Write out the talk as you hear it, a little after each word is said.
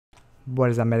What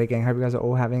is up, MedoGang? Hope you guys are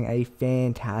all having a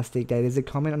fantastic day. There's a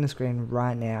comment on the screen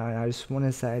right now, and I just want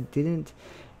to say I didn't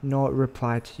not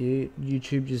reply to you.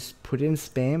 YouTube just put it in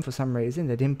spam for some reason.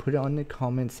 They didn't put it on the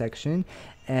comment section,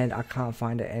 and I can't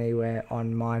find it anywhere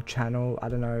on my channel. I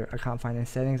don't know. I can't find any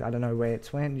settings. I don't know where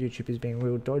it's went. YouTube is being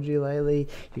real dodgy lately.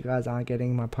 You guys aren't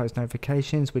getting my post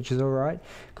notifications, which is alright,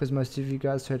 because most of you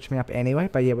guys search me up anyway.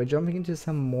 But yeah, we're jumping into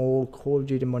some more Call of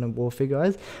Duty Modern Warfare,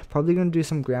 guys. Probably going to do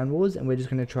some ground wars, and we're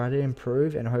just going to try to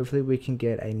improve, and hopefully we can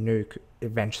get a nuke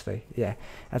eventually. Yeah,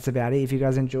 that's about it. If you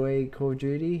guys enjoy Call of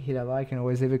Duty, hit a like and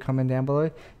always leave a comment down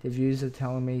below. The views are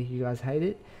telling me you guys hate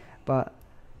it, but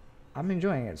I'm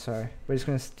enjoying it, so we're just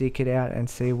going to stick it out and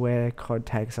see where COD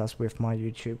takes us with my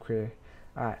YouTube career.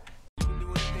 Alright.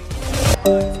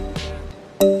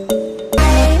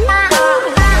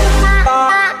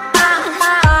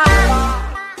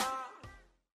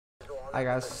 Hi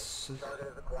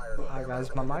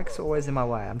guys, my mic's always in my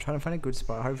way. I'm trying to find a good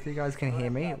spot. Hopefully you guys can hear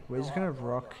me. We're just going to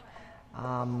rock,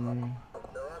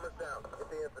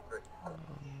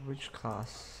 which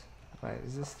class? Wait,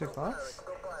 is this the class?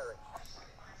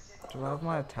 Do I have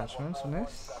my attachments on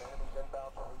this?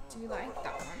 Do you like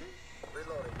that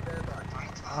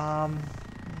one?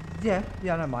 Yeah, I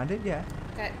don't mind it, yeah.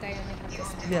 That they only have this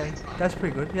one. Yeah, that's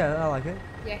pretty good, yeah, I like it.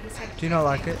 Yeah, he said. Do you not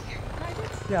like it? I did.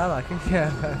 Yeah, I like it,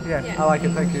 yeah, I like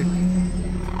it, thank you.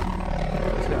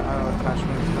 Let's get our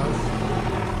attachments, guys.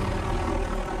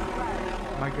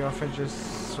 My girlfriend just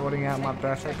sorting out my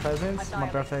birthday presents. My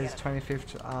birthday is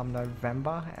 25th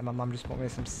November, and my mum just bought me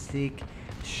some sick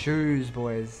shoes,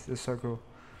 boys. They're so cool.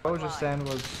 What was just saying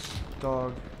was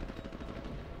dog.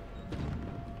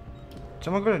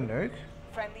 Someone got a nuke?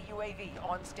 Friendly UAV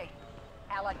on state.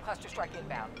 Allied cluster strike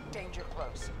inbound. Danger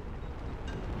close.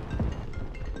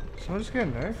 Someone just got a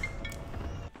nuke?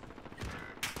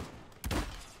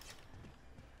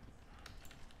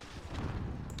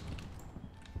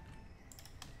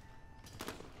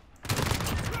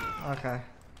 Okay.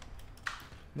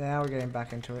 Now we're getting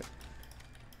back into it.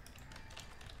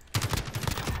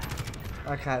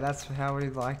 Okay, that's how we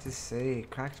like to see.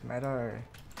 Cracked Meadow.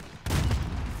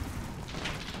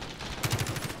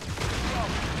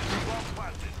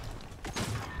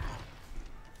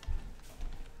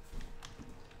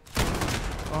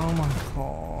 Oh my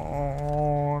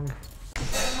god.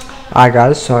 Alright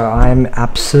guys, so I'm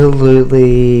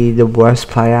absolutely the worst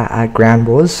player at ground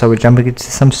wars, so we're jumping into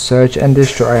some search and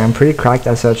destroy. I'm pretty cracked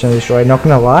at search and destroy, not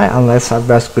gonna lie. Unless I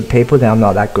verse good people, then I'm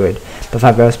not that good. But if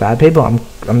I verse bad people,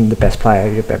 I'm the best player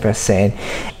you've ever seen.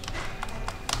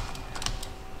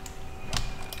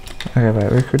 Okay,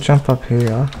 wait, we could jump up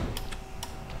here.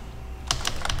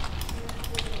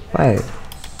 Wait.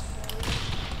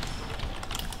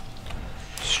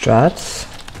 Strats.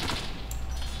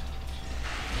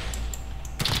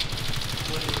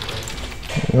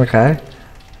 Okay,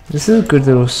 this is a good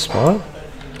little spot.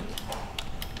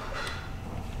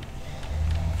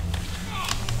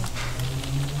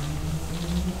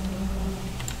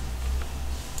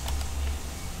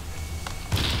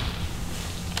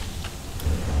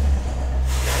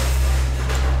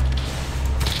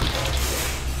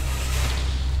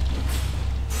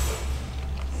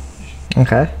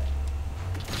 Okay.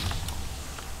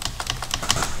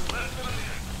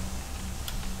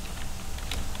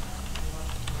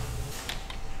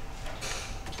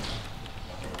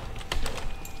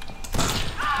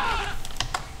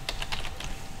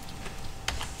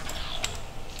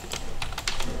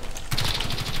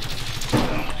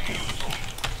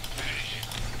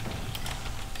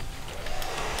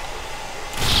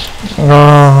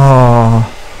 Oh.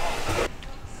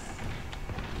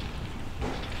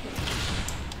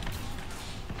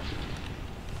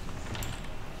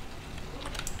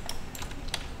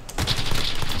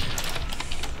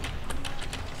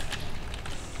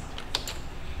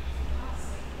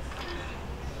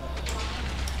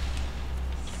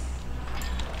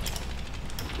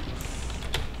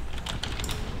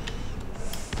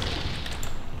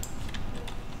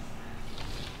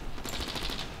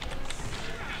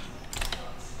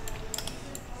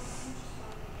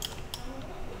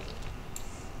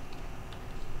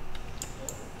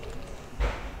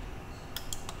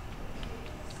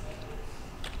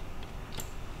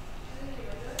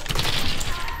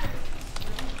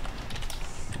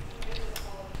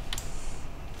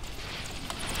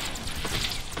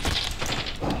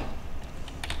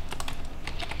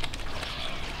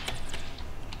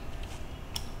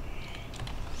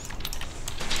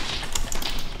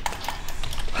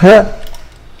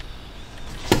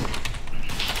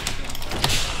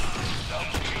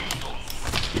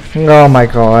 Oh my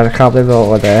god, I can't believe they're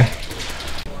all there.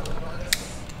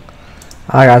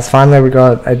 Alright guys, finally we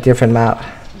got a different map.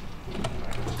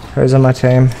 Who's on my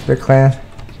team? The clan.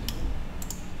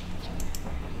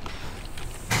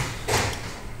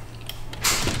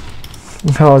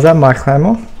 Oh, is that my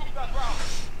claymore?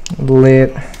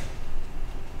 Lit.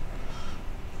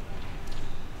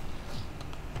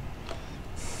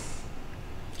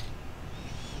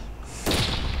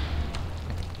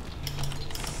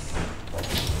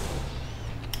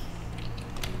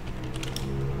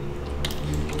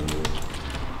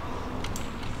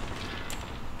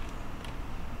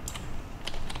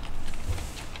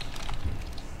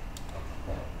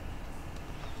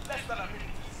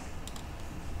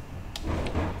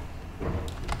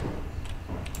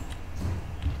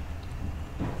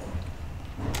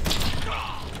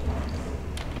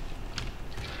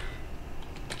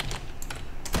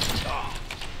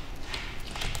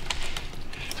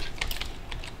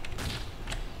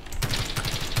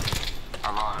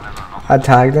 I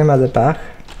tagged him at the back.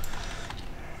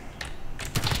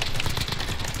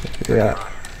 Yeah.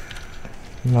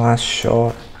 Nice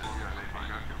shot.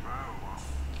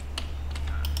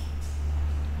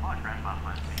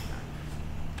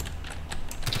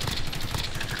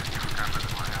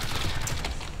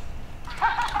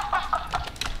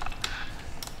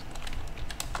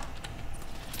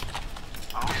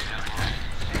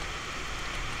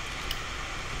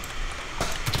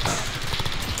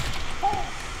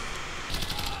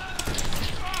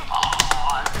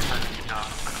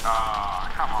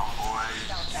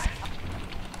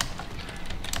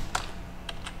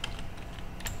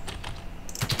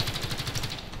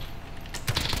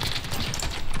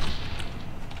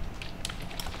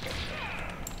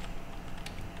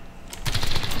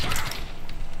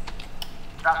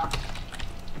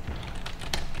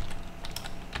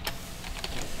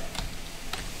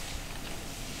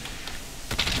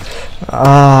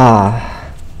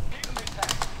 Ah.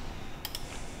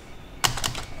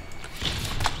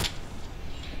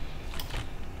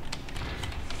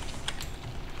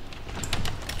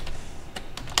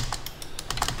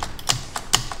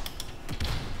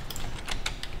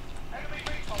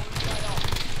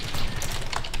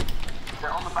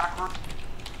 They're on the back road.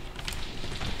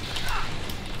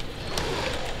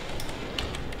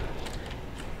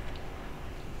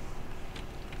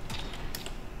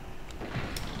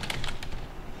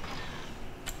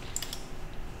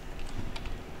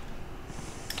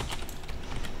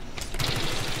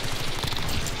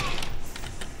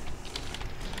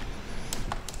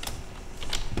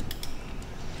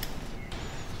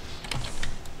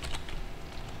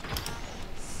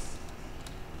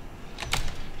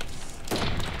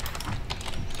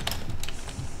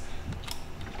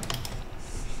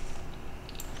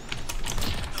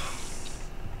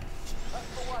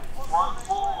 One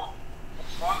four.